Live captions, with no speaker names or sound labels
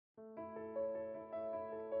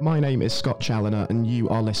My name is Scott Challoner and you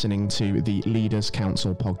are listening to the Leaders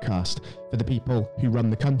Council podcast for the people who run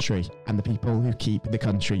the country and the people who keep the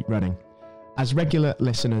country running. As regular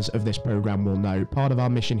listeners of this programme will know, part of our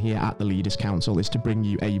mission here at the Leaders Council is to bring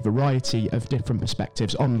you a variety of different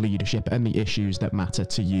perspectives on leadership and the issues that matter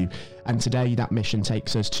to you. And today that mission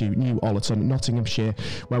takes us to New Ollerton, Nottinghamshire,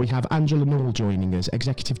 where we have Angela Nall joining us,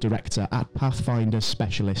 Executive Director at Pathfinders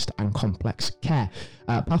Specialist and Complex Care.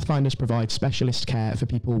 Pathfinders provide specialist care for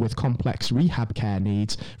people with complex rehab care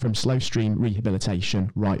needs, from slow stream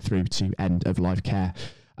rehabilitation right through to end of life care.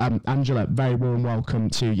 Angela, very warm welcome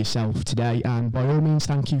to yourself today, and by all means,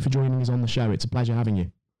 thank you for joining us on the show. It's a pleasure having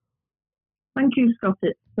you. Thank you, Scott.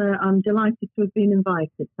 I'm delighted to have been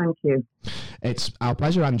invited. Thank you. It's our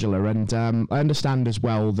pleasure, Angela, and I understand as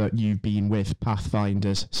well that you've been with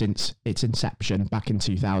Pathfinders since its inception back in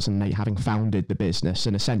 2008, having founded the business,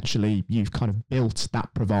 and essentially you've kind of built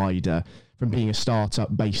that provider from being a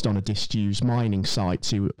startup based on a disused mining site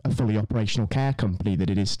to a fully operational care company that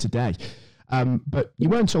it is today. But you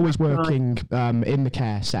weren't always working in the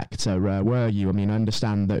care sector, were you? I mean, I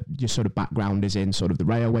understand that your sort of background is in sort of the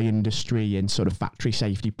railway industry, in sort of factory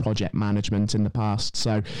safety project management in the past.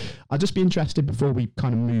 So I'd just be interested, before we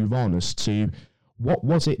kind of move on, as to what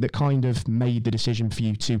was it that kind of made the decision for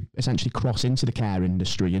you to essentially cross into the care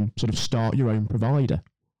industry and sort of start your own provider?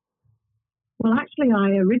 Well, actually,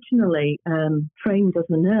 I originally trained as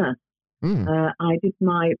a nurse. I did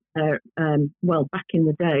my, back in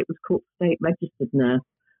the day, it was called state registered nurse,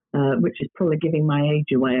 which is probably giving my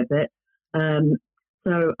age away a bit.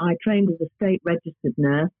 So I trained as a state registered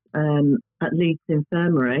nurse at Leeds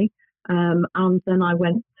Infirmary, and then I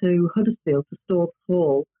went to Huddersfield to Stores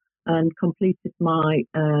Hall and completed my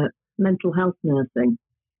mental health nursing.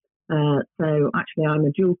 So actually I'm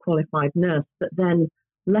a dual qualified nurse, but then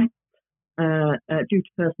left, due to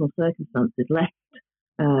personal circumstances, left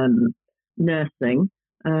nursing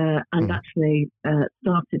and actually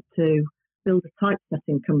started to build a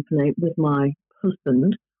typesetting company with my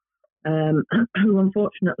husband, who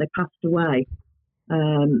unfortunately passed away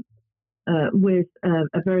with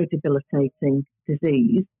a very debilitating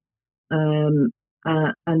disease, and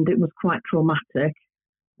it was quite traumatic.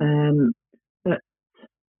 But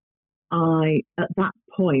I, at that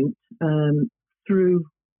point, through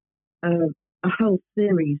a whole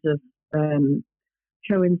series of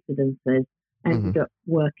coincidences, ended up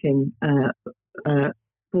working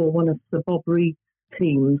for one of the Bob Reed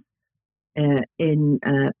teams in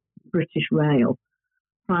British Rail,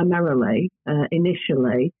 primarily,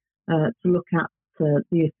 initially, to look at the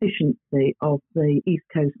efficiency of the East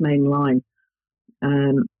Coast Main Line.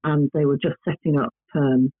 And they were just setting up,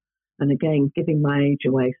 and again, giving my age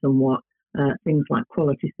away somewhat, things like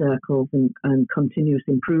quality circles and continuous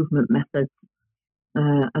improvement methods.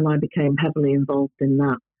 And I became heavily involved in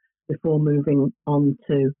that before moving on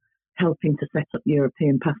to helping to set up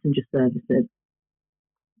European passenger services.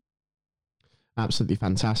 Absolutely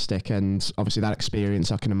fantastic. And obviously that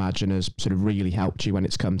experience, I can imagine, has sort of really helped you when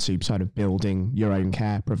it's come to sort of building your own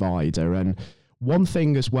care provider. And one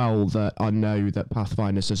thing as well that I know that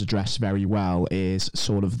Pathfinders has addressed very well is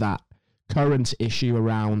sort of that current issue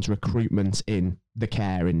around recruitment in the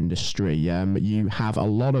care industry. You have a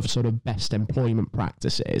lot of sort of best employment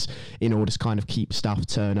practices in order to kind of keep staff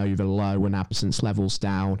turnover low and absence levels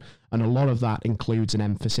down. And a lot of that includes an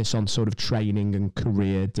emphasis on sort of training and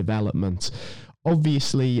career development.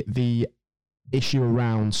 Obviously, the issue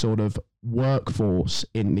around sort of workforce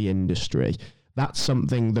in the industry, that's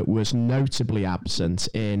something that was notably absent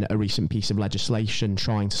in a recent piece of legislation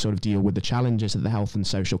trying to sort of deal with the challenges that the health and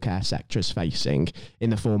social care sector is facing, in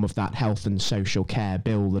the form of that health and social care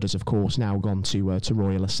bill that has, of course, now gone to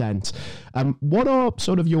royal assent. What are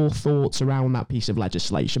sort of your thoughts around that piece of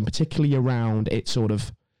legislation, particularly around its sort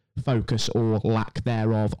of focus or lack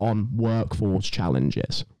thereof on workforce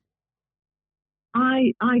challenges?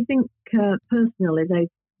 I think personally they've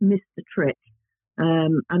missed the trick.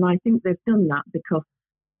 And I think they've done that because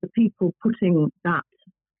the people putting that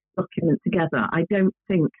document together, I don't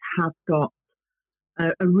think have got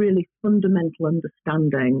a really fundamental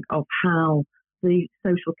understanding of how the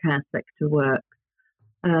social care sector works.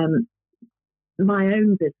 My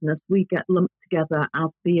own business, we get lumped together as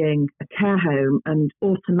being a care home, and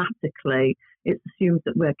automatically it's assumed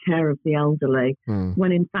that we're care of the elderly,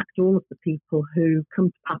 when in fact all of the people who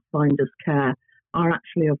come to Pathfinders Care are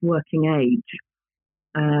actually of working age.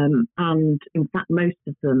 And in fact, most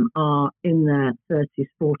of them are in their 30s,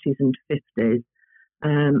 40s and 50s,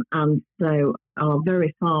 and so are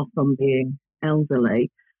very far from being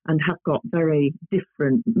elderly and have got very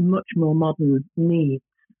different, much more modern needs.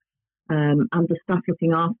 And the staff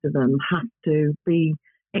looking after them have to be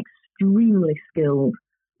extremely skilled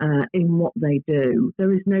in what they do.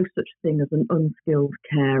 There is no such thing as an unskilled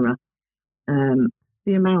carer.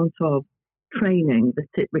 The amount of training that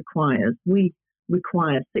it requires, we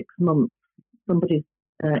require 6 months. Somebody's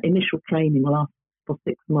initial training lasts for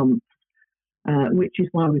 6 months, which is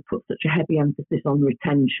why we put such a heavy emphasis on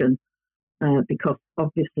retention, because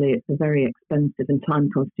obviously it's a very expensive and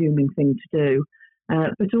time-consuming thing to do.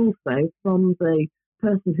 But also from the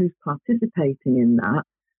person who's participating in that,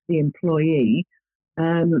 the employee,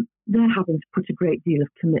 they're having to put a great deal of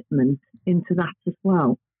commitment into that as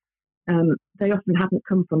well. They often haven't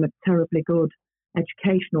come from a terribly good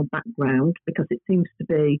educational background, because it seems to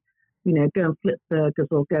be, go and flip burgers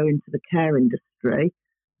or go into the care industry.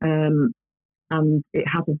 And it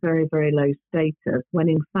has a very, very low status, when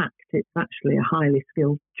in fact it's actually a highly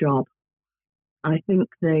skilled job. I think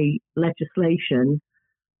the legislation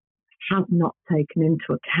has not taken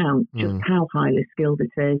into account just how highly skilled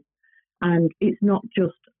it is. And it's not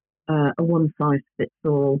just a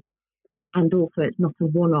one-size-fits-all. And also it's not a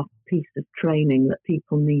one-off piece of training that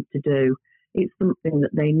people need to do. It's something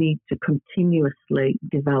that they need to continuously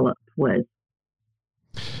develop with.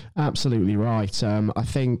 Absolutely right. I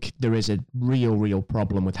think there is a real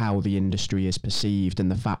problem with how the industry is perceived,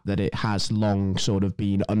 and the fact that it has long sort of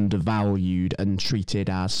been undervalued and treated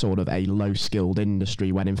as sort of a low-skilled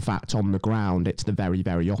industry, when in fact on the ground it's the very,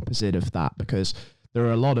 very opposite of that, because there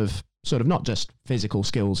are a lot of sort of not just physical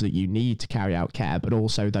skills that you need to carry out care, but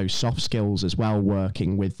also those soft skills as well,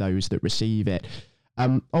 working with those that receive it.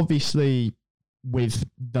 Obviously, with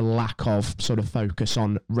the lack of sort of focus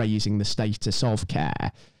on raising the status of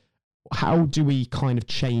care, how do we kind of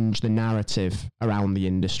change the narrative around the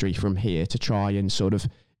industry from here to try and sort of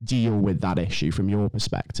deal with that issue from your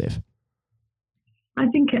perspective? I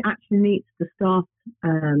think it actually needs to start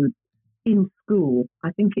in school. I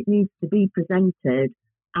think it needs to be presented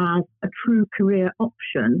as a true career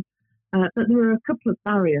option, but there are a couple of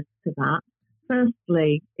barriers to that.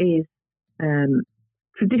 Firstly is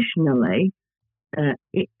traditionally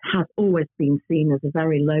it has always been seen as a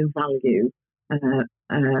very low value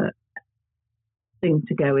thing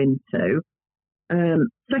to go into.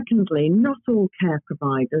 Secondly, not all care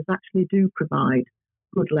providers actually do provide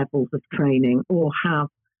good levels of training or have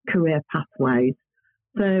career pathways.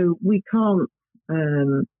 So we can't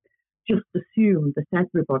just assume that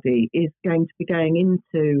everybody is going to be going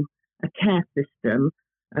into a care system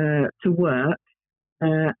to work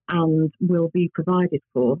and will be provided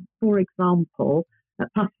for. For example,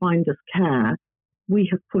 at Pathfinders Care, we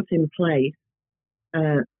have put in place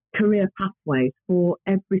career pathways for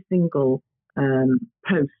every single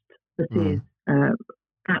post that is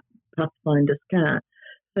at Pathfinders Care.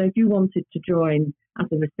 So if you wanted to join as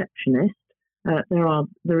a receptionist,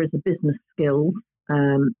 there is a business skills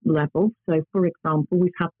level. So, for example,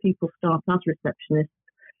 we've had people start as receptionists,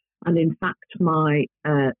 and in fact, my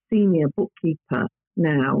senior bookkeeper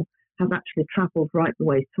now has actually travelled right the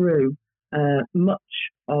way through much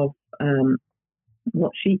of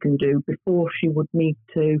what she can do before she would need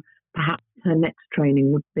to, perhaps her next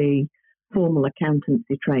training would be formal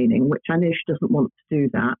accountancy training, which I know she doesn't want to do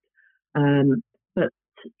that. But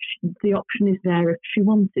the option is there if she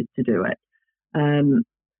wanted to do it.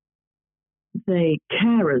 The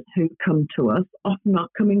carers who come to us often are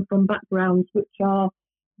coming from backgrounds which are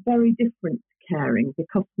very different to caring,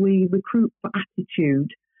 because we recruit for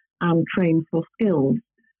attitude and train for skills.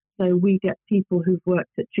 So we get people who've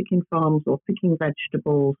worked at chicken farms or picking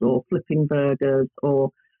vegetables or flipping burgers,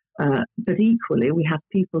 but equally we have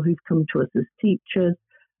people who've come to us as teachers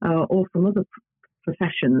or from other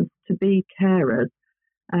professions to be carers.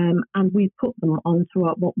 And we put them onto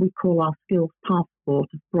what we call our skills passport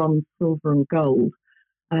of bronze, silver and gold.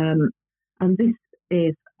 And this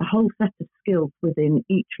is a whole set of skills within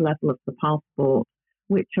each level of the passport,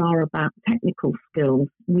 which are about technical skills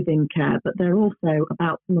within care, but they're also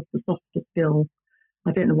about some of the softer skills.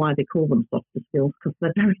 I don't know why they call them softer skills, because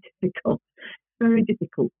they're very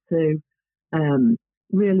difficult to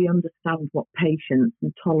really understand what patience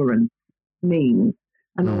and tolerance means.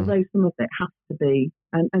 And although some of it has to be,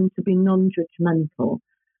 and to be non-judgmental,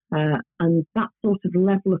 and that sort of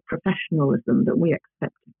level of professionalism that we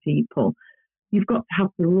expect of people, you've got to have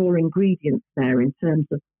the raw ingredients there in terms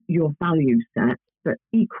of your value set, but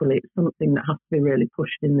equally it's something that has to be really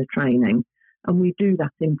pushed in the training. And we do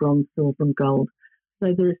that in bronze, silver and gold.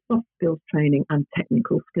 So there is soft skills training and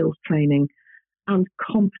technical skills training and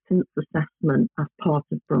competence assessment as part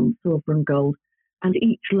of bronze, silver and gold. And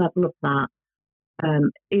each level of that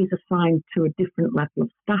is assigned to a different level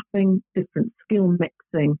of staffing, different skill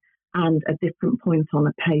mixing, and a different point on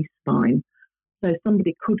a pay spine. So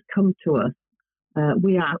somebody could come to us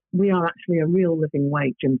we are actually a real living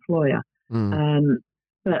wage employer,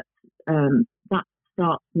 but that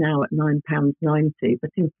starts now at £9.90.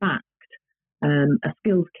 But in fact, a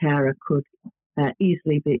skilled carer could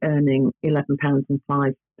easily be earning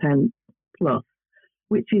 £11.05 plus,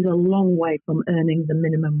 which is a long way from earning the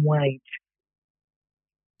minimum wage.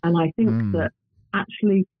 And I think that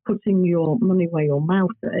actually putting your money where your mouth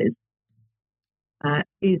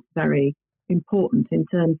is very important in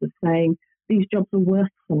terms of saying these jobs are worth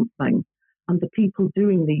something and the people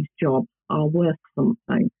doing these jobs are worth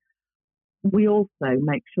something. We also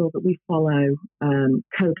make sure that we follow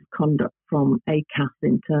code of conduct from ACAS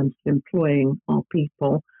in terms of employing our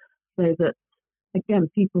people, so that, again,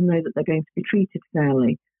 people know that they're going to be treated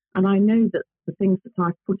fairly. And I know that the things that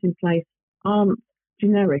I've put in place aren't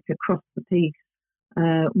generic across the piece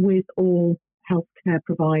with all healthcare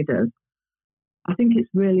providers. I think it's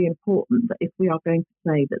really important that if we are going to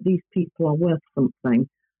say that these people are worth something,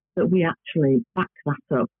 that we actually back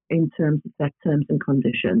that up in terms of their terms and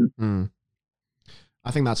conditions. I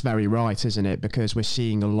think that's very right, isn't it? Because we're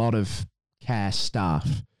seeing a lot of care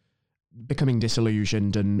staff becoming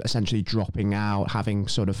disillusioned and essentially dropping out, having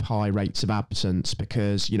sort of high rates of absence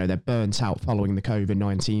because, you know, they're burnt out following the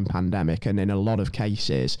COVID-19 pandemic. And in a lot of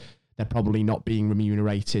cases, they're probably not being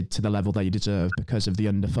remunerated to the level they deserve because of the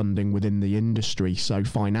underfunding within the industry. So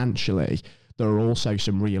financially, there are also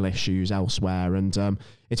some real issues elsewhere. And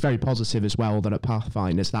it's very positive as well that at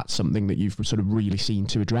Pathfinders, that's something that you've sort of really seen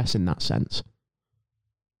to address in that sense.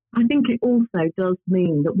 I think it also does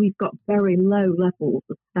mean that we've got very low levels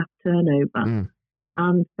of staff turnover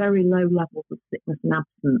and very low levels of sickness and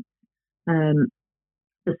absence.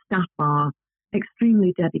 The staff are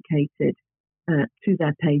extremely dedicated to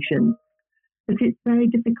their patients, but it's very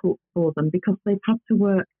difficult for them because they've had to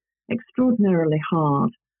work extraordinarily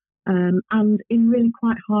hard and in really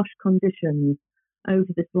quite harsh conditions over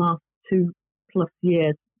this last 2+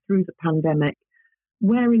 years through the pandemic.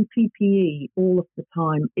 Wearing PPE all of the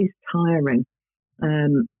time is tiring,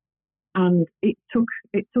 and it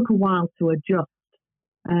took a while to adjust,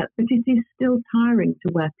 but it is still tiring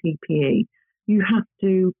to wear PPE. You have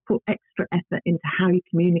to put extra effort into how you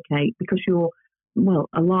communicate because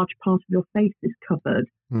a large part of your face is covered,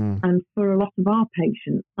 and for a lot of our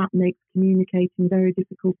patients, that makes communicating very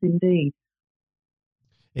difficult indeed.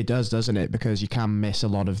 It does, doesn't it? Because you can miss a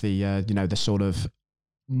lot of the the sort of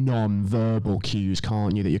non-verbal cues,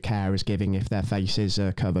 can't you, that your carer is giving if their faces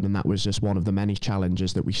are covered. And that was just one of the many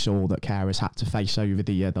challenges that we saw that carers had to face over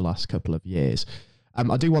the last couple of years.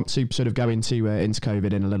 I do want to sort of go into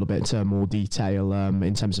COVID in a little bit more detail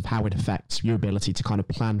in terms of how it affects your ability to kind of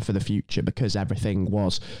plan for the future, because everything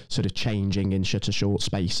was sort of changing in such a short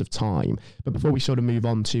space of time. But before we sort of move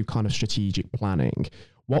on to kind of strategic planning,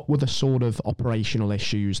 what were the sort of operational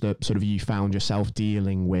issues that sort of you found yourself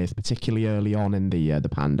dealing with, particularly early on in the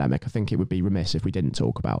pandemic? I think it would be remiss if we didn't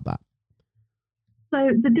talk about that. So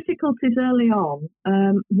the difficulties early on,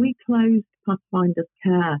 we closed Pathfinders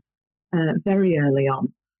Care very early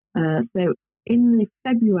on. So in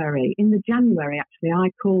January, actually,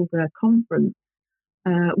 I called a conference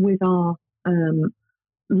with our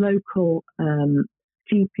local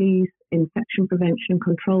GPs, infection prevention and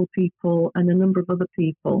control people, and a number of other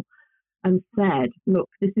people, and said, look,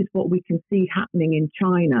 this is what we can see happening in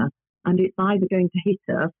China, and it's either going to hit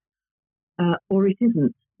us or it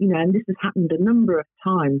isn't. You know, and this has happened a number of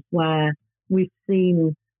times where we've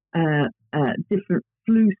seen different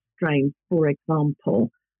flu strains, for example,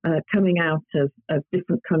 coming out of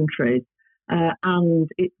different countries, and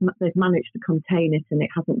they've managed to contain it and it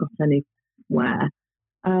hasn't got anywhere.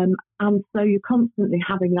 And so you're constantly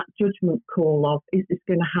having that judgment call of, is this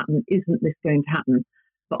going to happen? Isn't this going to happen?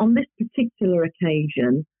 But on this particular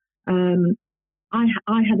occasion, I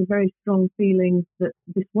had a very strong feeling that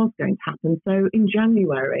this was going to happen. So in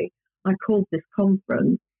January, I called this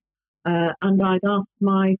conference and I'd asked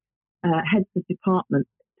my heads of department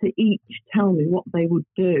to each tell me what they would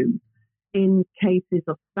do in cases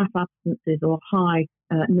of staff absences or high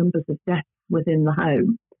numbers of deaths within the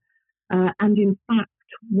home. And in fact,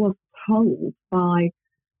 was told by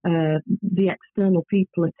the external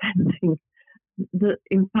people attending that,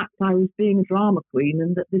 in fact, I was being a drama queen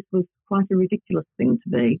and that this was quite a ridiculous thing to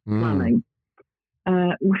be planning,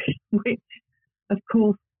 which, of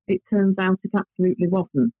course, it turns out it absolutely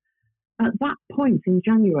wasn't. At that point in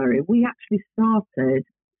January, we actually started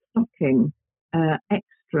stocking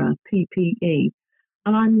extra PPE,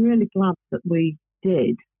 and I'm really glad that we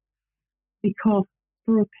did, because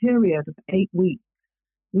for a period of 8 weeks,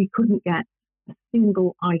 we couldn't get a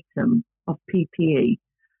single item of PPE.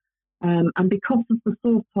 And because of the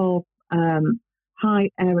sort of high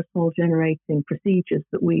aerosol generating procedures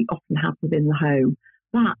that we often have within the home,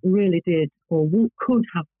 that really did or could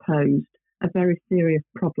have posed a very serious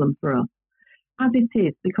problem for us. As it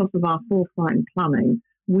is, because of our foresight and planning,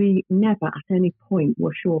 we never at any point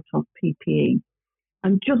were short of PPE.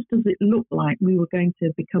 And just as it looked like we were going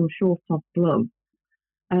to become short of gloves,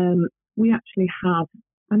 we actually had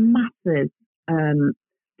a massive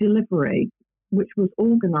delivery, which was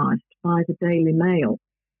organised by the Daily Mail,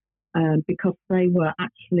 because they were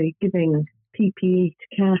actually giving PPE to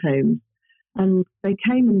care homes. And they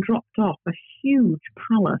came and dropped off a huge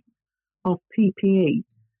pallet of PPE,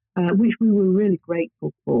 which we were really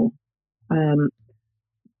grateful for.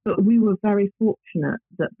 But we were very fortunate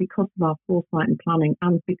that because of our foresight and planning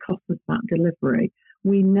and because of that delivery,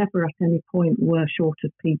 we never at any point were short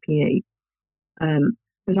of PPE.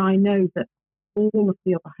 But I know that all of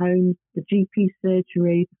the other homes, the GP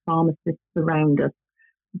surgery, the pharmacists around us,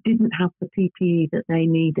 didn't have the PPE that they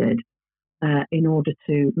needed in order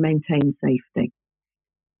to maintain safety.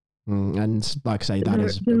 And like I say,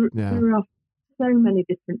 there are so many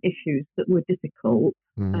different issues that were difficult.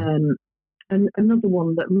 And another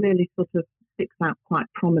one that really sort of sticks out quite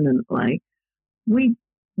prominently, we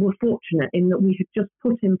were fortunate in that we had just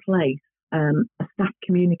put in place a staff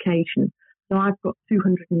communication. So I've got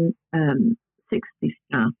 260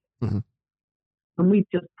 staff, and we've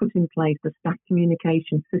just put in place a staff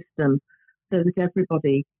communication system so that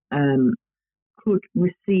everybody could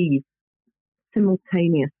receive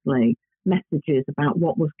simultaneously messages about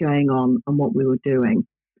what was going on and what we were doing.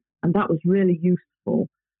 And that was really useful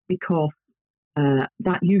because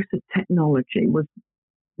that use of technology was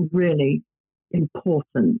really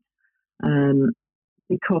important,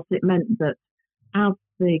 because it meant that as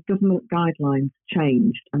the government guidelines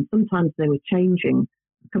changed, and sometimes they were changing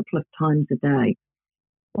a couple of times a day,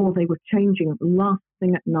 or they were changing last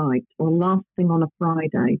thing at night or last thing on a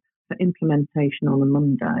Friday for implementation on a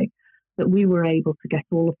Monday, that we were able to get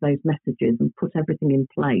all of those messages and put everything in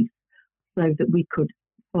place so that we could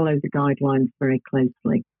follow the guidelines very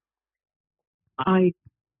closely.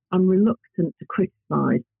 I'm reluctant to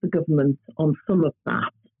criticise the government on some of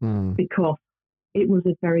that because it was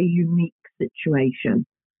a very unique situation,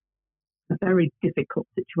 a very difficult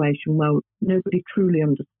situation where nobody truly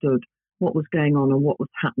understood what was going on and what was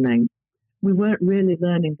happening. We weren't really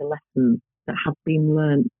learning the lessons that have been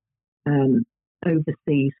learned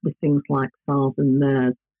overseas with things like SARS and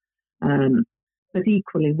MERS. But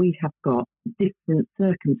equally, we have got different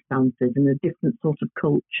circumstances and a different sort of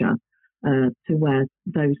culture to where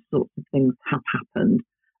those sorts of things have happened.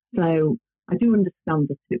 So I do understand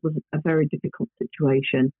that it was a very difficult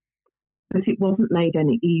situation, but it wasn't made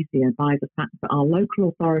any easier by the fact that our local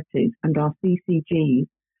authorities and our CCGs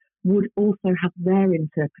would also have their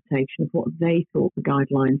interpretation of what they thought the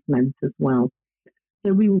guidelines meant as well.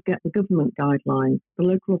 So we will get the government guidelines, the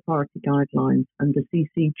local authority guidelines, and the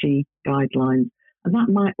CCG guidelines, and that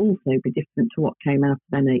might also be different to what came out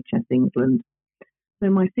of NHS England. So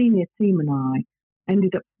my senior team and I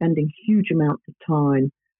ended up spending huge amounts of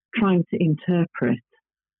time trying to interpret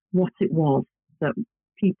what it was that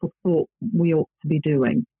people thought we ought to be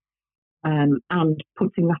doing, and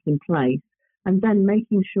putting that in place, and then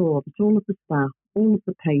making sure that all of the staff, all of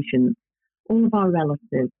the patients, all of our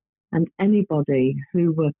relatives, and anybody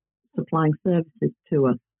who were supplying services to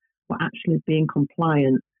us were actually being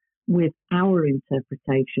compliant with our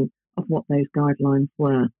interpretation of what those guidelines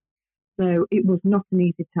were. So it was not an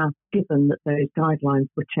easy task, given that those guidelines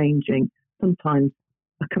were changing, sometimes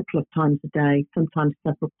a couple of times a day, sometimes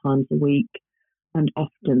several times a week, and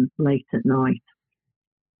often late at night.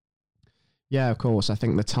 Yeah, of course. I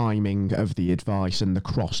think the timing of the advice and the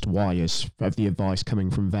crossed wires of the advice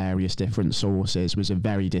coming from various different sources was a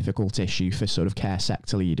very difficult issue for sort of care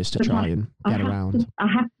sector leaders to try and get around. I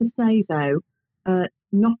have to say, though,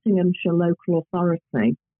 Nottinghamshire local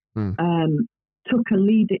authority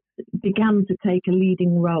began to take a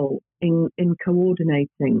leading role in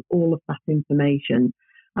coordinating all of that information,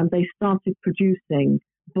 and they started producing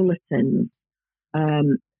bulletins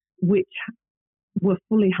which were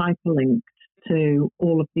fully hyperlinked to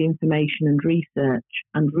all of the information and research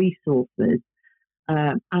and resources,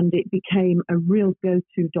 and it became a real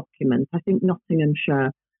go-to document. I think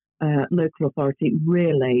Nottinghamshire local authority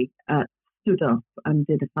really stood up and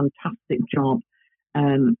did a fantastic job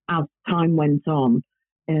as time went on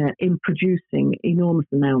in producing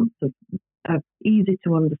enormous amounts of easy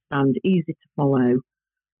to understand, easy to follow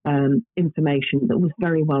information that was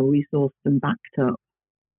very well resourced and backed up.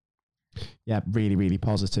 Yeah, really, really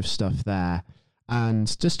positive stuff there.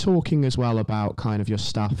 And just talking as well about kind of your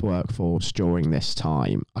staff workforce during this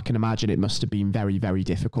time, I can imagine it must have been very, very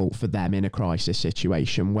difficult for them in a crisis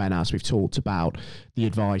situation when, as we've talked about, the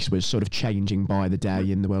advice was sort of changing by the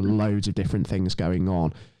day and there were loads of different things going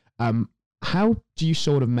on. How do you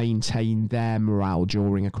sort of maintain their morale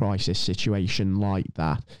during a crisis situation like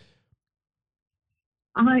that?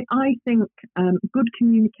 I think good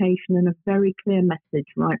communication and a very clear message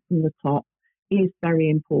right from the top is very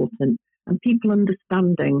important, and people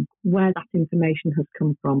understanding where that information has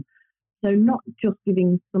come from. So not just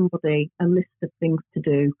giving somebody a list of things to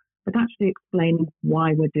do, but actually explaining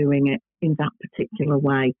why we're doing it in that particular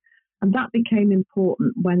way. And that became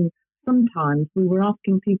important when sometimes we were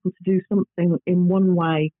asking people to do something in one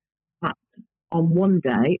way on one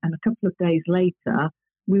day, and a couple of days later,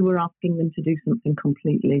 we were asking them to do something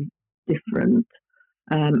completely different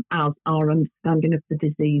as our understanding of the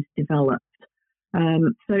disease developed.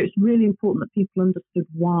 So it's really important that people understood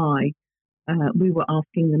why we were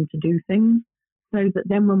asking them to do things, so that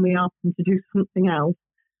then when we asked them to do something else,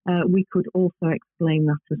 we could also explain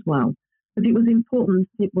that as well. But it was important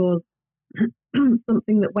that it was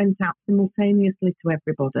something that went out simultaneously to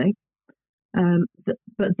everybody,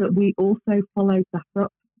 but that we also followed that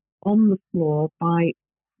up on the floor by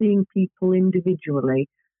seeing people individually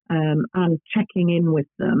and checking in with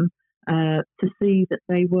them to see that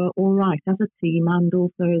they were all right as a team and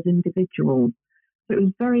also as individuals. So it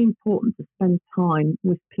was very important to spend time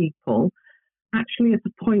with people, actually at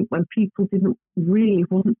the point when people didn't really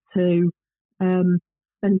want to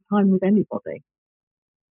spend time with anybody.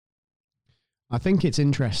 I think it's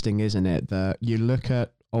interesting, isn't it, that you look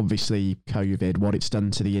at obviously COVID, what it's done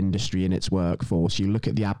to the industry and its workforce. You look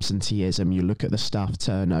at the absenteeism, you look at the staff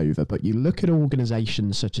turnover, but you look at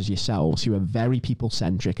organisations such as yourselves who are very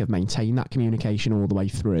people-centric, have maintained that communication all the way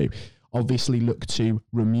through, obviously look to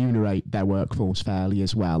remunerate their workforce fairly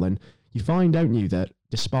as well. And you find, don't you, that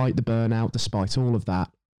despite the burnout, despite all of that,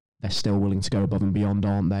 they're still willing to go above and beyond,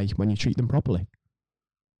 aren't they, when you treat them properly?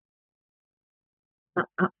 That's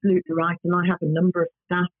absolutely right. And I have a number of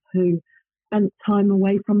staff who spent time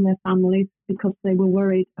away from their families because they were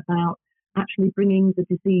worried about actually bringing the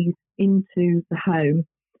disease into the home.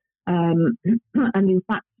 And in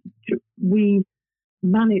fact, we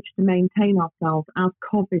managed to maintain ourselves as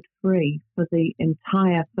COVID-free for the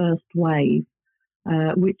entire first wave,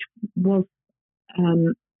 which was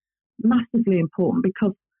massively important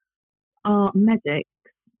because our medics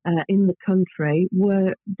in the country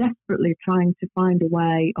were desperately trying to find a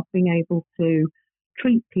way of being able to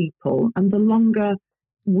treat people. And the longer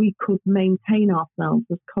we could maintain ourselves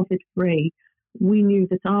as COVID-free, we knew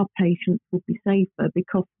that our patients would be safer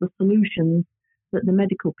because the solutions that the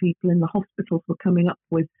medical people in the hospitals were coming up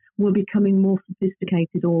with were becoming more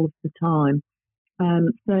sophisticated all of the time.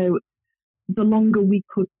 So the longer we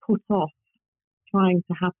could put off trying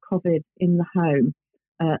to have COVID in the home,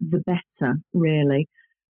 the better, really.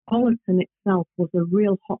 Ollerton itself was a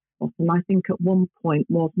real hotspot, and I think at one point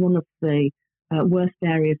was one of the worst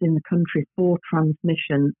areas in the country for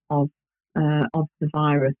transmission of the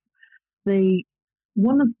virus.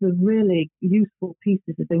 One of the really useful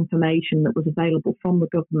pieces of information that was available from the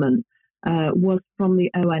government was from the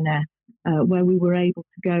ONS, where we were able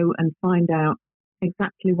to go and find out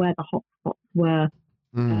exactly where the hotspots were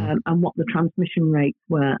and what the transmission rates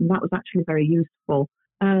were, and that was actually very useful.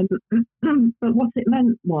 But what it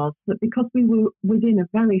meant was that because we were within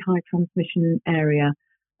a very high transmission area,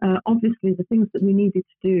 obviously the things that we needed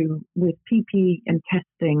to do with PPE and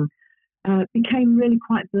testing became really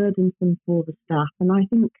quite burdensome for the staff. And I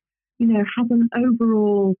think, has an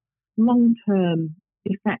overall long-term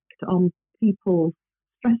effect on people's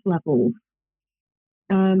stress levels.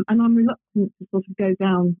 And I'm reluctant to sort of go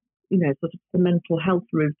down, sort of the mental health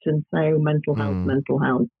route and say, mental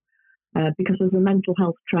health. Because as a mental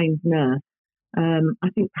health trained nurse, I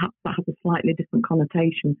think perhaps that has a slightly different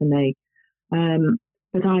connotation for me.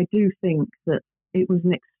 But I do think that it was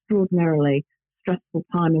an extraordinarily stressful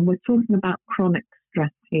time. And we're talking about chronic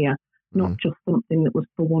stress here, not just something that was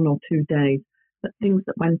for 1 or 2 days, but things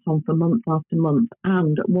that went on for month after month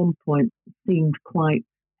and at one point seemed quite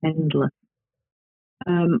endless.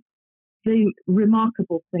 The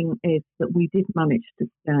remarkable thing is that we did manage to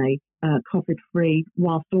stay COVID-free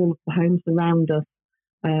whilst all of the homes around us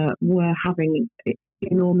were having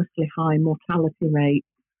enormously high mortality rates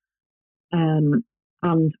and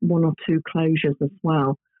 1 or 2 closures as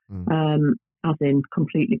well, as in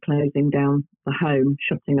completely closing down the home,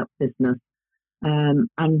 shutting up business.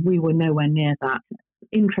 And we were nowhere near that.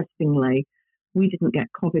 Interestingly, we didn't get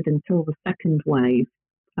COVID until the second wave,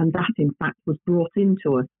 and that in fact was brought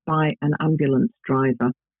into us by an ambulance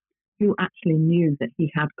driver who actually knew that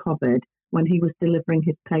he had COVID when he was delivering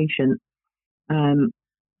his patient.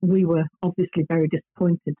 We were obviously very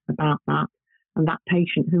disappointed about that, and that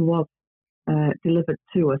patient who was delivered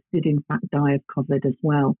to us did in fact die of COVID as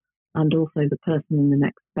well, and also the person in the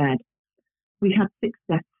next bed. We had 6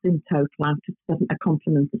 deaths in total out of a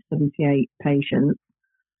complement of 78 patients.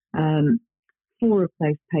 4 of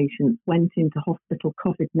those patients went into hospital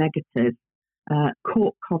COVID negative,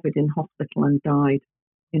 caught COVID in hospital and died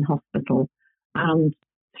in hospital, and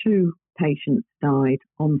 2 patients died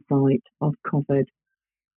on site of COVID,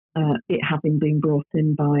 it having been brought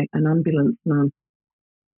in by an ambulance man.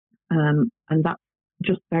 And that's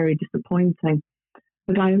just very disappointing.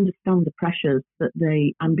 But I understand the pressures that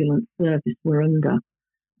the ambulance service were under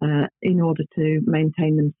in order to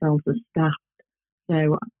maintain themselves as staff.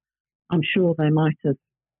 So I'm sure they might have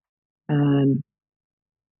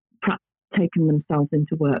perhaps taken themselves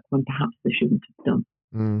into work when perhaps they shouldn't have done.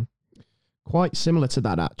 Mm. Quite similar to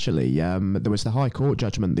that, actually. There was the High Court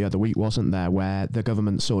judgment the other week, wasn't there, where the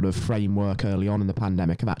government sort of framework early on in the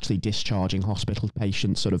pandemic of actually discharging hospital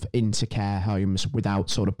patients sort of into care homes without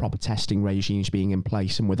sort of proper testing regimes being in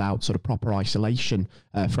place and without sort of proper isolation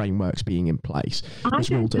frameworks being in place. I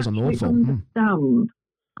don't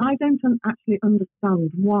actually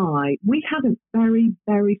understand why. We had a very,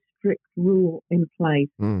 very strict rule in place,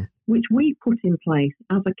 which we put in place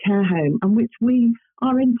as a care home and which we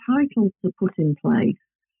are entitled to put in place.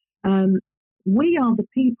 We are the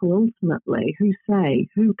people ultimately who say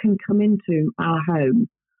who can come into our home.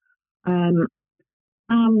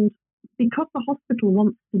 And because the hospital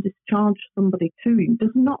wants to discharge somebody to you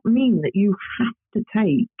does not mean that you have to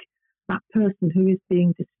take that person who is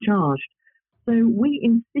being discharged. So we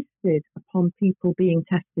insisted upon people being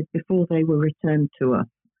tested before they were returned to us.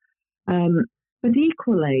 But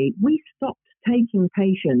equally, we stopped taking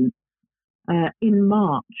patients in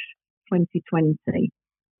March 2020.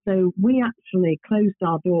 So we actually closed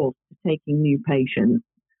our doors to taking new patients.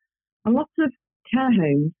 A lot of care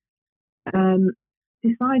homes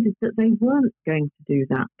decided that they weren't going to do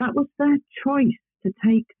that. That was their choice to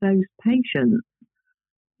take those patients.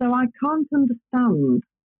 So I can't understand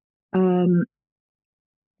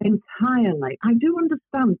entirely. I do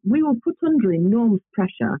understand we were put under enormous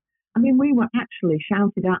pressure. I mean, we were actually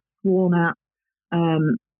shouted at, sworn at.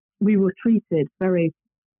 We were treated very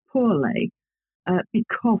poorly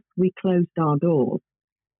because we closed our doors.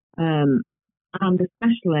 And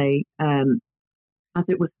especially as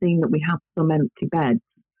it was seen that we had some empty beds,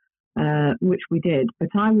 which we did. But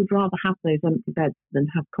I would rather have those empty beds than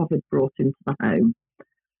have COVID brought into the home.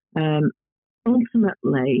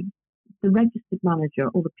 Ultimately, the registered manager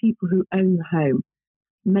or the people who own the home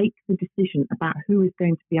make the decision about who is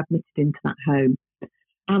going to be admitted into that home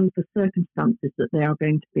and the circumstances that they are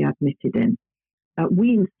going to be admitted in.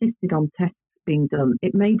 We insisted on tests being done.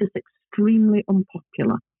 It made us extremely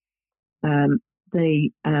unpopular.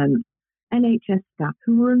 The NHS staff,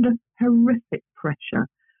 who were under horrific pressure,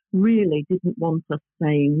 really didn't want us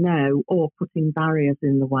saying no or putting barriers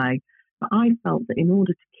in the way. But I felt that in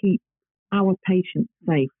order to keep our patients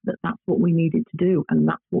safe, that's what we needed to do, and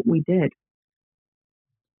that's what we did.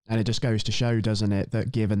 And it just goes to show, doesn't it,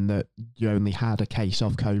 that given that you only had a case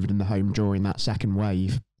of COVID in the home during that second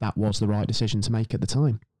wave, that was the right decision to make at the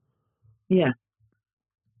time. Yeah.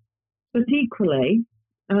 But equally,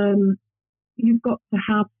 you've got to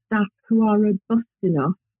have staff who are robust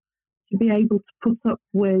enough to be able to put up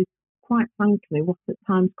with, quite frankly, what at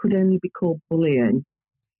times could only be called bullying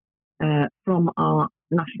from our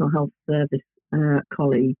National Health Service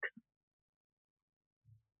colleagues.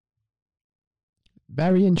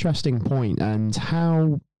 Very interesting point. And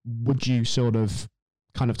how would you sort of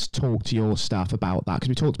kind of talk to your staff about that? Because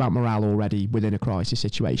we talked about morale already within a crisis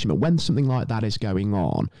situation, but when something like that is going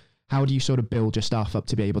on, how do you sort of build your staff up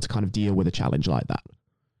to be able to kind of deal with a challenge like that?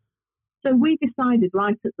 So we decided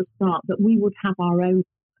right at the start that we would have our own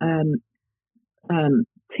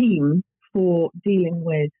team for dealing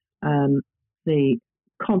with the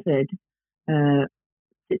COVID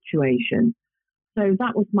situation. So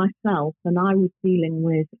that was myself, and I was dealing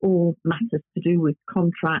with all matters to do with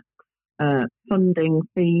contracts, funding,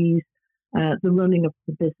 fees, the running of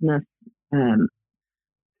the business,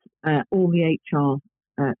 all the HR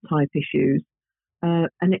type issues.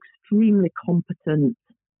 An extremely competent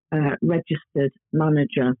registered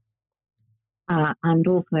manager, and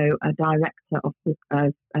also a director of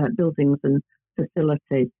buildings and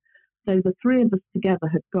facilities. So the three of us together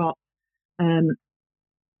had got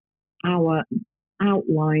our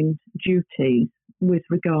outlined duties with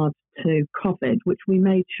regard to COVID, which we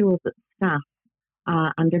made sure that staff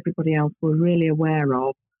and everybody else were really aware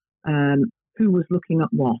of who was looking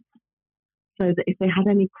at what. so that if they had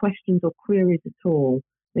any questions or queries at all,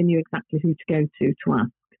 they knew exactly who to go to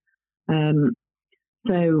ask.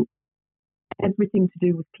 So everything to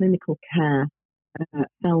do with clinical care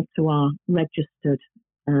fell to our registered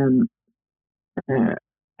home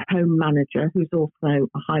manager, who's also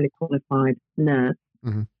a highly qualified nurse.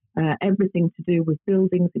 Mm-hmm. Everything to do with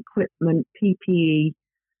buildings, equipment, PPE,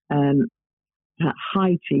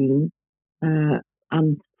 hygiene,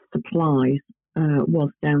 and supplies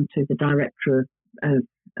was down to the director of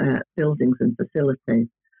buildings and facilities,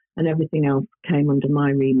 and everything else came under my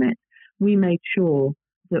remit. We made sure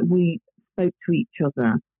that we spoke to each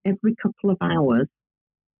other every couple of hours,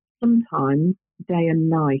 sometimes day and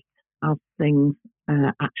night, as things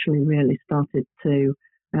actually really started to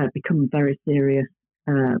become very serious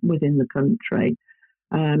within the country.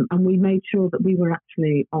 And we made sure that we were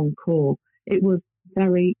actually on call. It was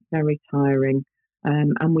very, very tiring.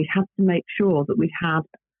 And we had to make sure that we had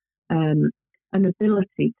an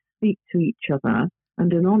ability to speak to each other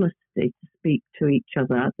and an honesty to speak to each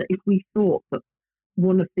other, that if we thought that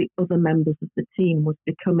one of the other members of the team was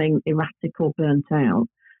becoming erratic or burnt out,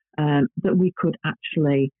 that we could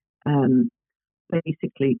actually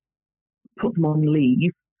basically put them on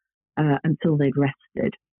leave until they'd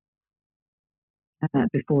rested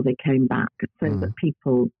before they came back, so that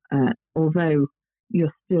people, although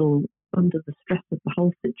you're still under the stress of the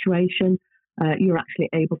whole situation, you're actually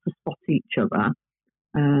able to spot each other,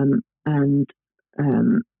 and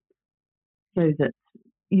so that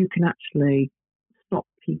you can actually stop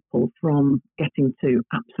people from getting to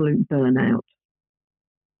absolute burnout.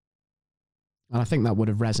 And I think that would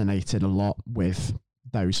have resonated a lot with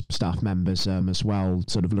those staff members as well,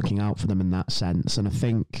 sort of looking out for them in that sense. And I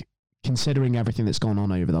think, considering everything that's gone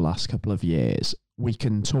on over the last couple of years, we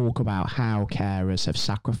can talk about how carers have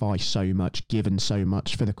sacrificed so much, given so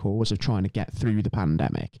much for the cause of trying to get through the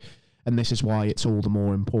pandemic. And this is why it's all the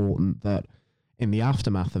more important that in the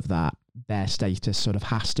aftermath of that, their status sort of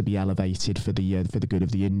has to be elevated for the good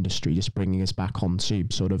of the industry, just bringing us back onto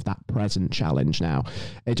sort of that present challenge now.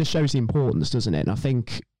 It just shows the importance, doesn't it? And I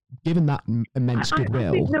think, given that immense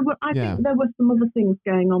goodwill... I think there were some other things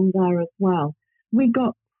going on there as well. We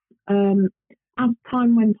got, as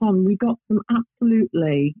time went on, we got some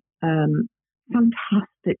absolutely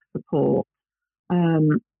fantastic support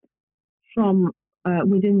from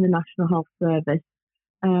within the National Health Service,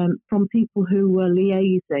 from people who were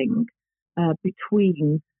liaising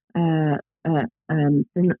between the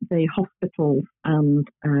hospitals and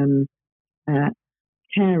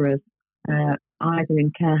carers, either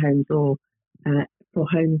in care homes or for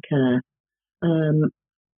home care.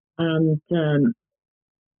 And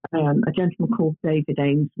a gentleman called David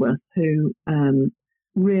Ainsworth, who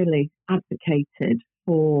really advocated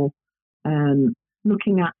for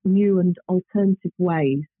looking at new and alternative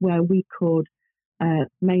ways where we could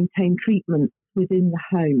maintain treatment within the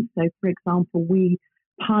home. So, for example, we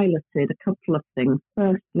piloted a couple of things.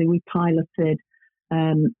 Firstly, we piloted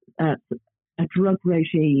a drug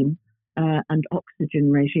regime and oxygen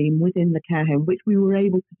regime within the care home, which we were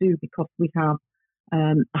able to do because we have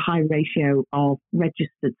a high ratio of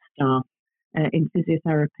registered staff in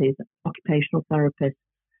physiotherapies, occupational therapists,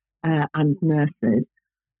 and nurses.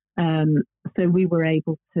 So we were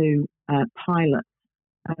able to pilot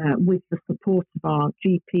with the support of our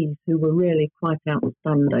GPs, who were really quite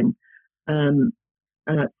outstanding. And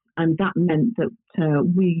that meant that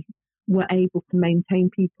we were able to maintain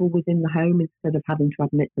people within the home instead of having to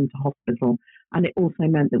admit them to hospital. And it also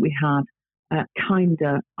meant that we had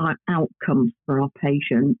kinder outcomes for our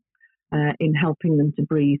patients in helping them to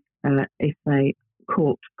breathe if they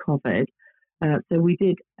caught COVID. So we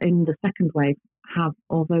did, in the second wave,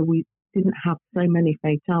 although we didn't have so many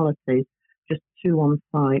fatalities, just 2 on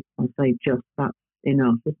site. I'll say just, that's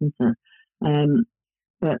enough, isn't it?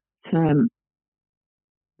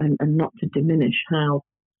 And not to diminish how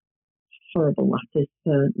horrible that is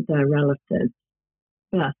for their relatives.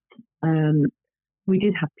 But we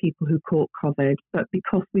did have people who caught COVID, but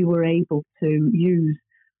because we were able to use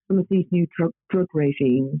some of these new drug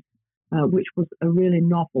regimes, which was a really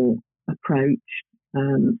novel approach,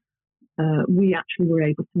 we actually were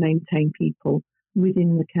able to maintain people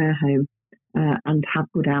within the care home and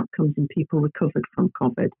have good outcomes in people recovered from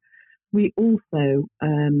COVID. We also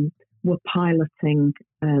were piloting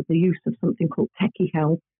the use of something called Techie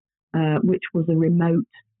Health, which was a remote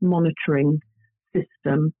monitoring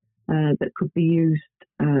system that could be used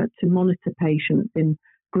to monitor patients in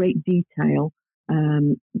great detail,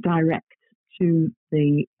 direct to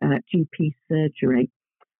the GP surgery.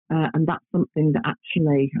 And that's something that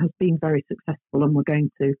actually has been very successful, and we're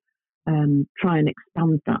going to try and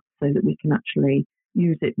expand that so that we can actually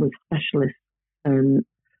use it with specialists and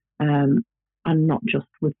and not just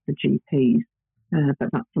with the GPs. But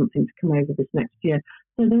that's something to come over this next year.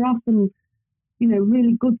 So there are some,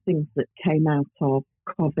 really good things that came out of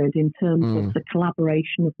COVID in terms of the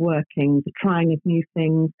collaboration of working, the trying of new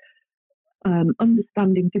things,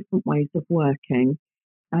 understanding different ways of working,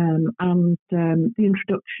 and the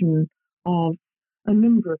introduction of a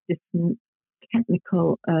number of different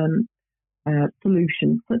technical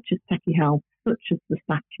solutions, such as Techie Health, such as the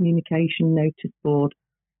staff communication notice board.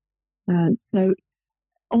 So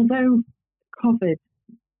although COVID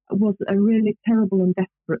was a really terrible and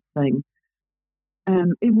desperate thing,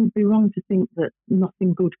 it would be wrong to think that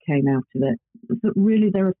nothing good came out of it. That really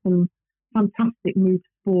there are some fantastic moves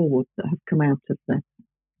forward that have come out of this.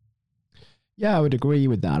 Yeah, I would agree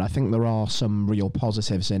with that. I think there are some real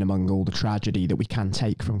positives in among all the tragedy that we can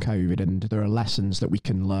take from COVID, and there are lessons that we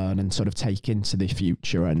can learn and sort of take into the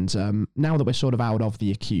future. And now that we're sort of out of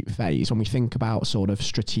the acute phase, when we think about sort of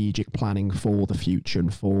strategic planning for the future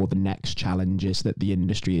and for the next challenges that the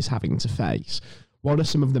industry is having to face, what are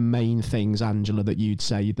some of the main things, Angela, that you'd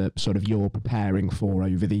say that sort of you're preparing for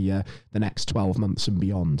over the next 12 months and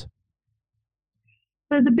beyond?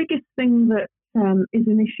 So the biggest thing that is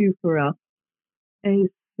an issue for us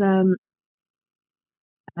is,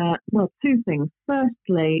 two things.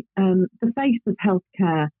 Firstly, the face of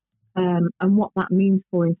healthcare and what that means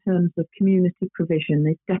in terms of community provision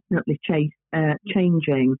is definitely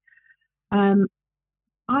changing. I'm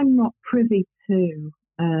not privy to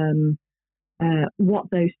what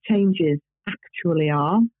those changes actually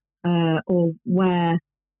are, or where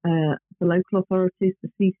the local authorities,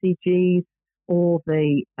 the CCGs, or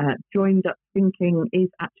the joined up thinking is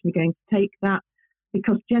actually going to take that,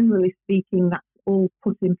 because generally speaking, that's all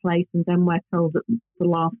put in place and then we're told at the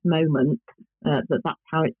last moment that that's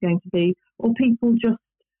how it's going to be, or people just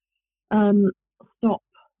stop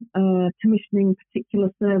commissioning particular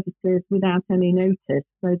services without any notice.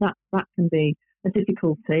 So that can be a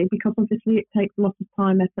difficulty, because obviously it takes a lot of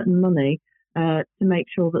time, effort and money to make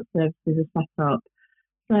sure that services are set up.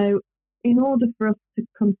 So in order for us to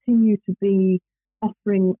continue to be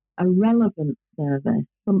offering a relevant service,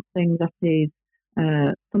 something that is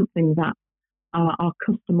something that our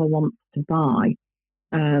customer wants to buy,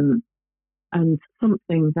 and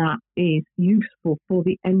something that is useful for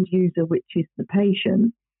the end user, which is the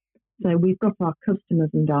patient. So we've got our customers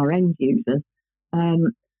and our end users.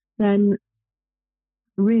 Then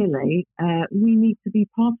really we need to be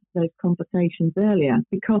part of those conversations earlier,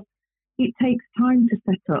 because it takes time to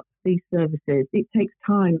set up these services. It takes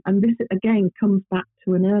time. And this, again, comes back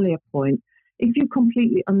to an earlier point. If you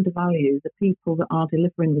completely undervalue the people that are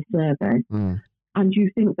delivering the service, and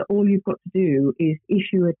you think that all you've got to do is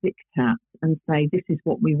issue a diktat and say, this is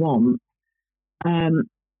what we want,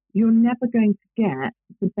 you're never going to get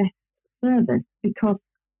the best service. Because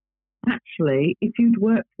actually, if you'd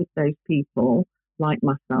worked with those people, like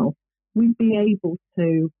myself, we'd be able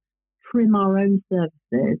to trim our own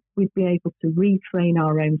services, we'd be able to retrain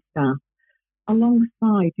our own staff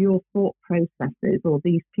alongside your thought processes, or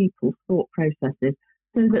these people's thought processes,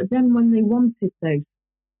 so that then when they wanted those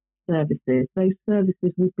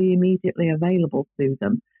services would be immediately available to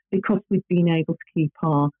them, because we've been able to keep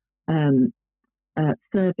our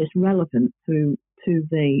service relevant to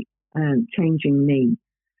the changing needs.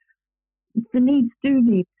 The needs do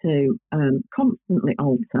need to constantly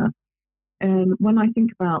alter. When I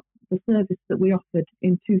think about the service that we offered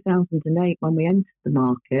in 2008 when we entered the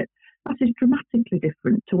market, that is dramatically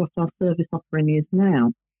different to what our service offering is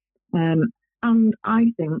now. And I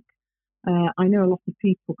think, I know a lot of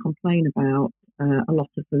people complain about a lot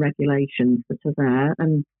of the regulations that are there,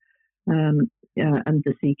 and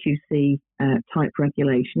the CQC type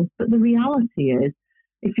regulations. But the reality is,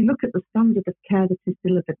 if you look at the standard of care that is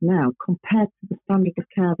delivered now compared to the standard of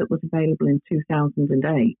care that was available in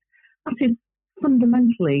 2008, that is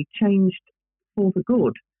fundamentally changed for the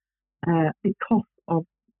good, because of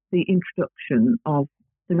the introduction of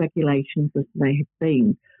the regulations as they have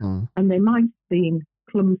been. And they might have been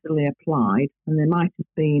clumsily applied, and they might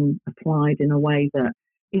have been applied in a way that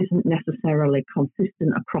isn't necessarily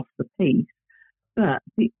consistent across the piece. But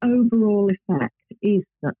the overall effect is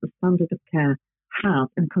that the standard of care has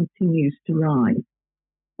and continues to rise.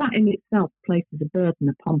 That in itself places a burden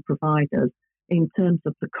upon providers in terms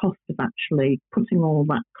of the cost of actually putting all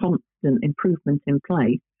that constant improvement in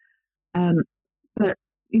place. But,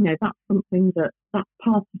 that's something that's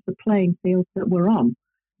part of the playing field that we're on.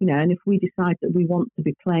 And if we decide that we want to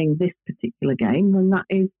be playing this particular game, then that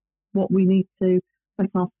is what we need to set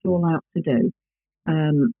our stall out to do.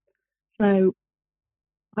 So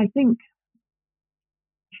I think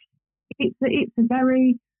it's a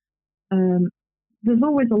very there's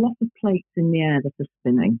always a lot of plates in the air that are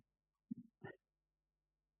spinning.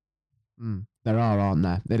 There are, aren't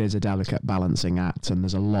there? It is a delicate balancing act, and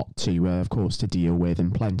there's a lot to, of course, to deal with,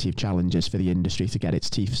 and plenty of challenges for the industry to get its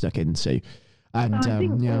teeth stuck into. And I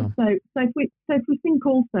think yeah. also, so if we think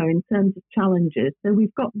also in terms of challenges, so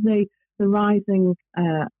we've got the rising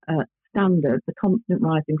standard, the constant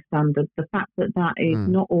rising standard, the fact that that is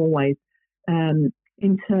not always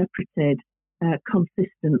interpreted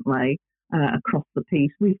consistently across the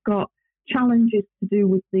piece. We've got challenges to do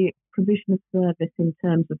with the provision of service in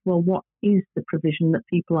terms of, well, what is the provision that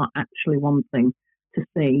people are actually wanting to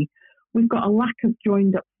see? We've got a lack of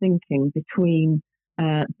joined up thinking between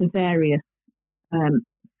the various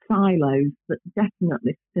silos that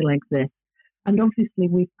definitely still exist. And obviously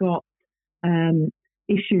we've got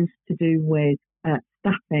issues to do with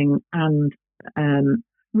staffing and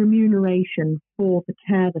remuneration for the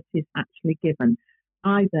care that is actually given,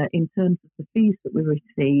 either in terms of the fees that we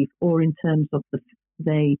receive or in terms of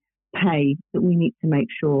the pay that we need to make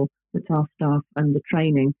sure that our staff, and the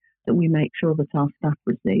training that we make sure that our staff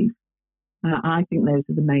receive. I think those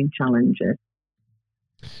are the main challenges.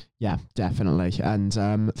 Yeah, definitely.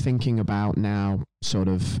 And thinking about now sort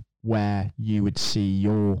of where you would see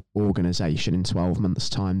your organisation in 12 months'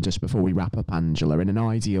 time, just before we wrap up, Angela, in an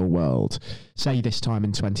ideal world, say this time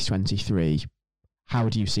in 2023, how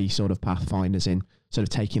do you see sort of Pathfinders in sort of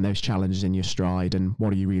taking those challenges in your stride, and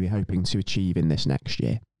what are you really hoping to achieve in this next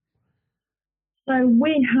year? So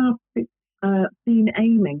we have been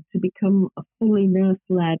aiming to become a fully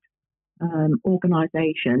nurse-led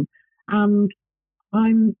organisation, and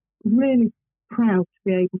I'm really proud to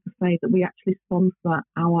be able to say that we actually sponsor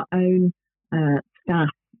our own staff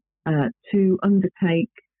to undertake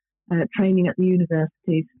training at the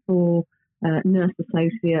universities for nurse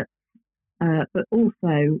associates, but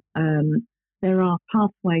also there are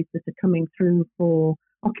pathways that are coming through for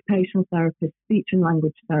occupational therapists, speech and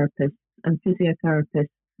language therapists and physiotherapists.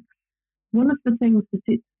 One of the things that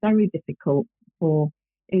it's very difficult for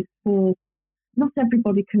is for not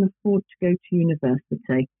everybody can afford to go to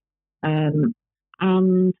university. And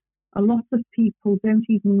a lot of people don't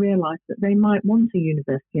even realise that they might want a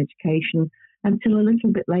university education until a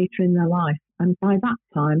little bit later in their life. And by that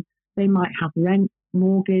time, they might have rent,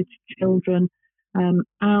 mortgage, children. And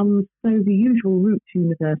so the usual route to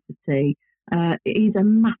university is a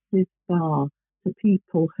massive bar for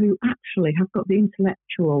people who actually have got the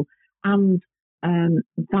intellectual and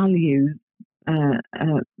values,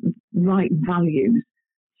 right values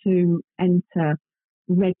to enter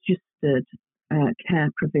registered care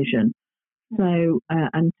provision, so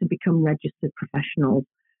and to become registered professionals,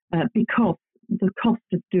 because the cost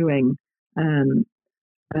of doing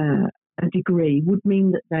a degree would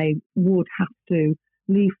mean that they would have to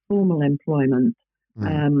leave formal employment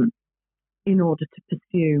in order to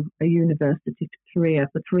pursue a university career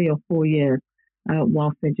for 3 or 4 years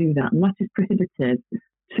whilst they do that, and that is prohibitive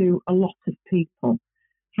to a lot of people.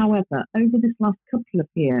 However, over this last couple of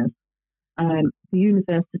years, the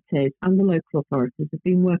universities and the local authorities have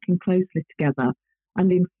been working closely together,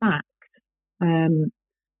 and in fact,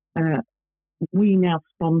 we now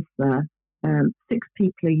sponsor 6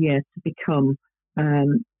 people a year to become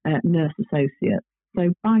nurse associates.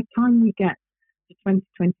 So by the time we get to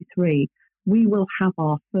 2023, we will have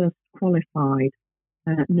our first qualified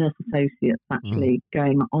nurse associates actually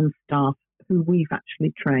going on staff who we've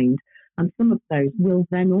actually trained. And some of those will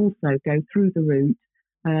then also go through the route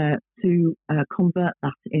to convert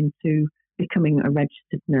that into becoming a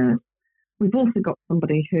registered nurse. We've also got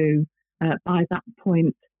somebody who, by that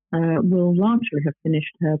point, will largely have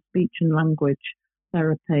finished her speech and language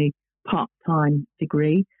therapy part-time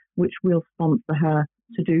degree, which will sponsor her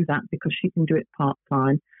to do that because she can do it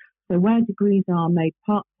part-time. So where degrees are made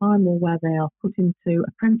part-time or where they are put into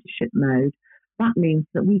apprenticeship mode, that means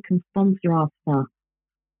that we can sponsor our staff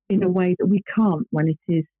in a way that we can't when it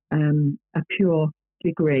is a pure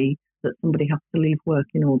degree that somebody has to leave work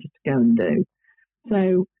in order to go and do.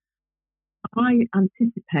 So I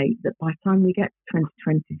anticipate that by the time we get to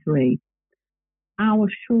 2023, our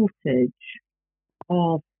shortage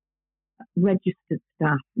of registered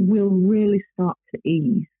staff will really start to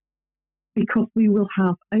ease, because we will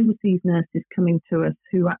have overseas nurses coming to us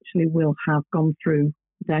who actually will have gone through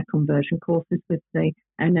their conversion courses with the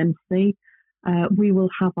NMC. We will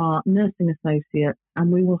have our nursing associates,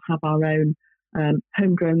 and we will have our own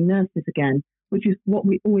homegrown nurses again, which is what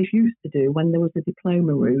we always used to do when there was a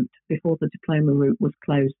diploma route before the diploma route was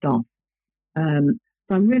closed off. So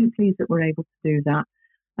I'm really pleased that we're able to do that.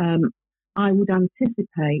 I would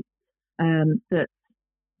anticipate that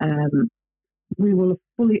we will have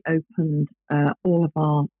fully opened all of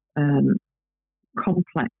our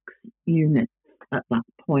complex units at that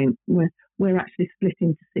point. We're actually split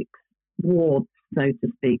into 6 wards, so to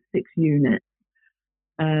speak, 6 units.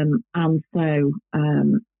 And so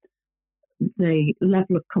the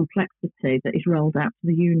level of complexity that is rolled out to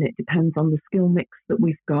the unit depends on the skill mix that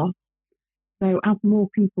we've got. So as more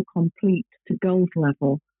people complete to gold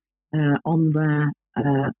level on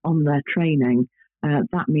their training,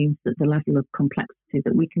 that means that the level of complexity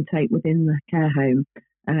that we can take within the care home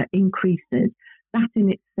increases. That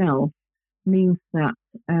in itself means that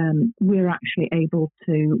we're actually able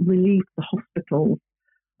to relieve the hospitals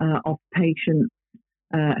of patients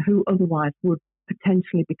who otherwise would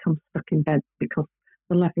potentially become stuck in beds because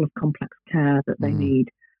the level of complex care that they need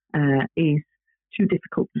is too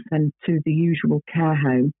difficult to send to the usual care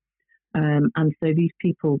home. And so these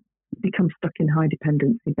people become stuck in high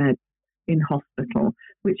dependency beds in hospital,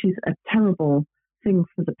 which is a terrible thing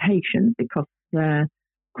for the patient because their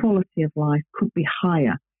quality of life could be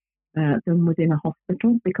higher than within a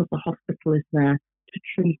hospital, because the hospital is there to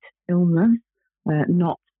treat illness,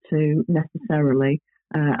 not to necessarily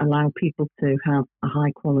allow people to have a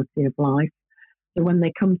high quality of life. So when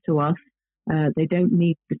they come to us, they don't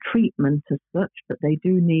need the treatment as such, but they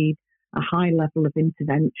do need a high level of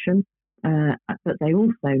intervention, but they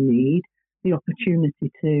also need the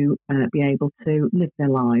opportunity to be able to live their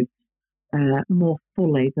lives more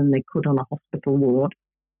fully than they could on a hospital ward.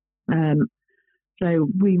 So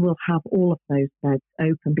we will have all of those beds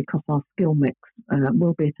open because our skill mix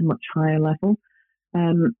will be at a much higher level.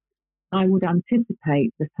 I would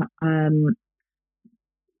anticipate that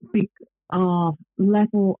our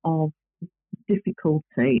level of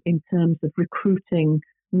difficulty in terms of recruiting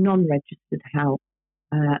non-registered health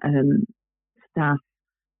staff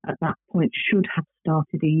at that point should have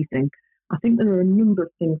started easing. I think there are a number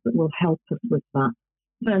of things that will help us with that.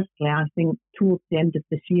 Firstly, I think towards the end of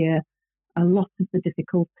this year, a lot of the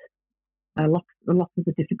difficulties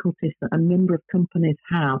that a number of companies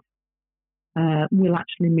have will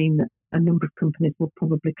actually mean that a number of companies will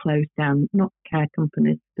probably close down, not care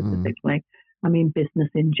companies specifically, I mean business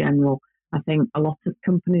in general. I think a lot of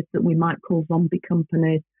companies that we might call zombie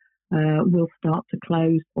companies will start to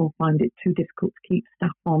close or find it too difficult to keep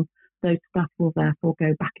staff on. Those staff will therefore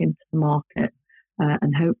go back into the market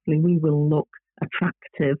and hopefully we will look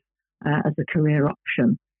attractive as a career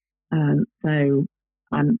option. So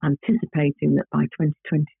I'm anticipating that by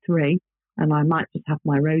 2023, and I might just have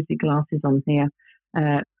my rosy glasses on here,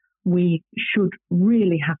 we should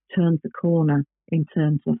really have turned the corner in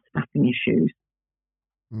terms of staffing issues.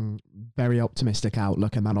 Very optimistic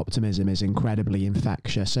outlook, and that optimism is incredibly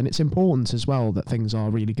infectious. And it's important as well that things are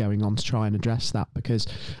really going on to try and address that, because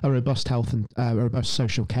a robust health and a robust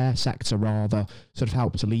social care sector rather sort of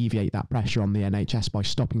helps alleviate that pressure on the NHS by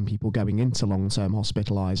stopping people going into long-term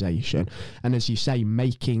hospitalisation. And as you say,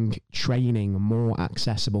 making training more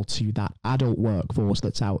accessible to that adult workforce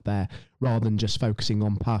that's out there, rather than just focusing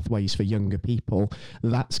on pathways for younger people.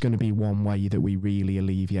 That's going to be one way that we really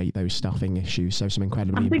alleviate those staffing issues. So some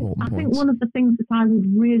incredibly important points. I think one of the things that I would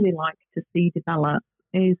really like to see develop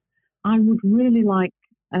is I would really like,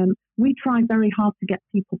 we try very hard to get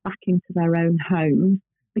people back into their own homes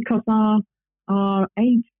because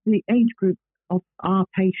the age group of our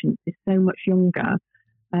patients is so much younger.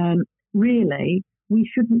 Really, we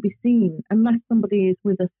shouldn't be seen, unless somebody is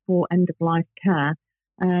with us for end-of-life care,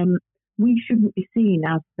 we shouldn't be seen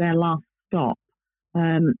as their last stop.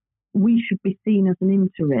 We should be seen as an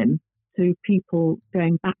interim to people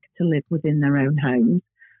going back to live within their own homes.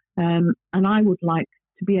 And I would like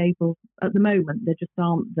to be able, at the moment, there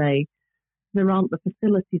aren't the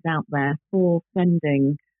facilities out there for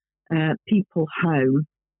sending people home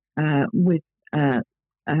with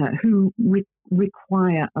who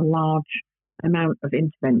require a large amount of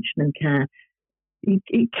intervention and care.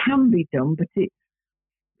 It can be done, but it's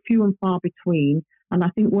few and far between. And I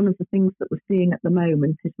think one of the things that we're seeing at the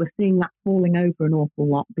moment is we're seeing that falling over an awful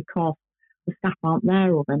lot because the staff aren't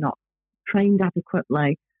there, or they're not trained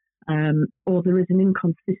adequately, or there is an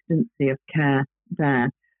inconsistency of care there.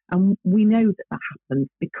 And we know that happens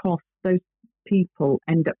because those people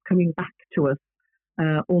end up coming back to us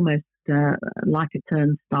almost like a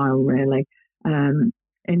turnstile, really, in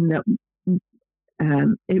that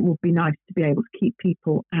it would be nice to be able to keep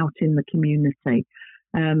people out in the community.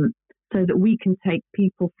 So that we can take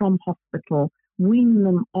people from hospital, wean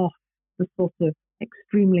them off the sort of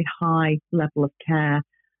extremely high level of care,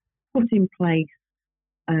 put in place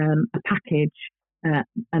a package,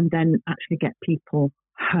 and then actually get people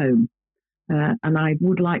home. And I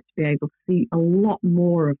would like to be able to see a lot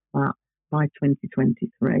more of that by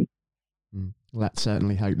 2023. Let's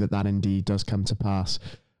certainly hope that indeed does come to pass.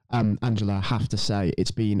 Angela, I have to say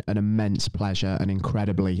it's been an immense pleasure and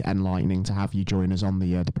incredibly enlightening to have you join us on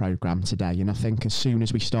the programme today. And I think as soon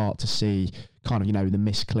as we start to see kind of, you know, the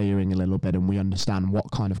mist clearing a little bit and we understand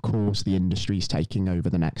what kind of course the industry is taking over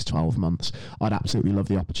the next 12 months, I'd absolutely love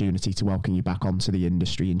the opportunity to welcome you back onto the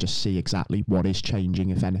industry and just see exactly what is changing,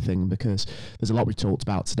 if anything, because there's a lot we've talked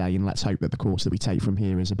about today, and let's hope that the course that we take from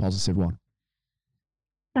here is a positive one.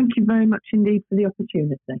 Thank you very much indeed for the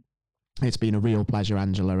opportunity. It's been a real pleasure,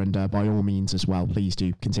 Angela, and by all means as well, please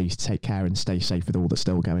do continue to take care and stay safe with all that's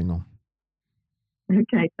still going on.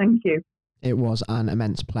 Okay, thank you. It was an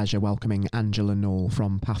immense pleasure welcoming Angela Nall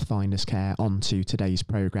from Pathfinders Care onto today's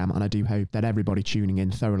programme, and I do hope that everybody tuning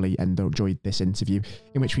in thoroughly enjoyed this interview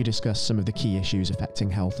in which we discussed some of the key issues affecting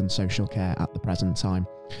health and social care at the present time.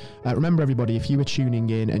 Remember everybody, if you are tuning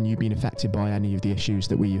in and you've been affected by any of the issues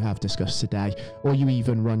that we have discussed today, or you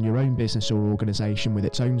even run your own business or organisation with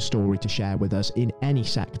its own story to share with us in any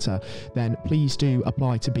sector, then please do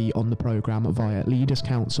apply to be on the programme via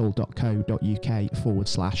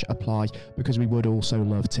leaderscouncil.co.uk/apply, because we would also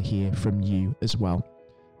love to hear from you as well.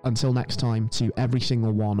 Until next time, to every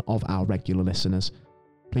single one of our regular listeners,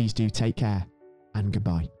 please do take care and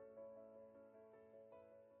goodbye.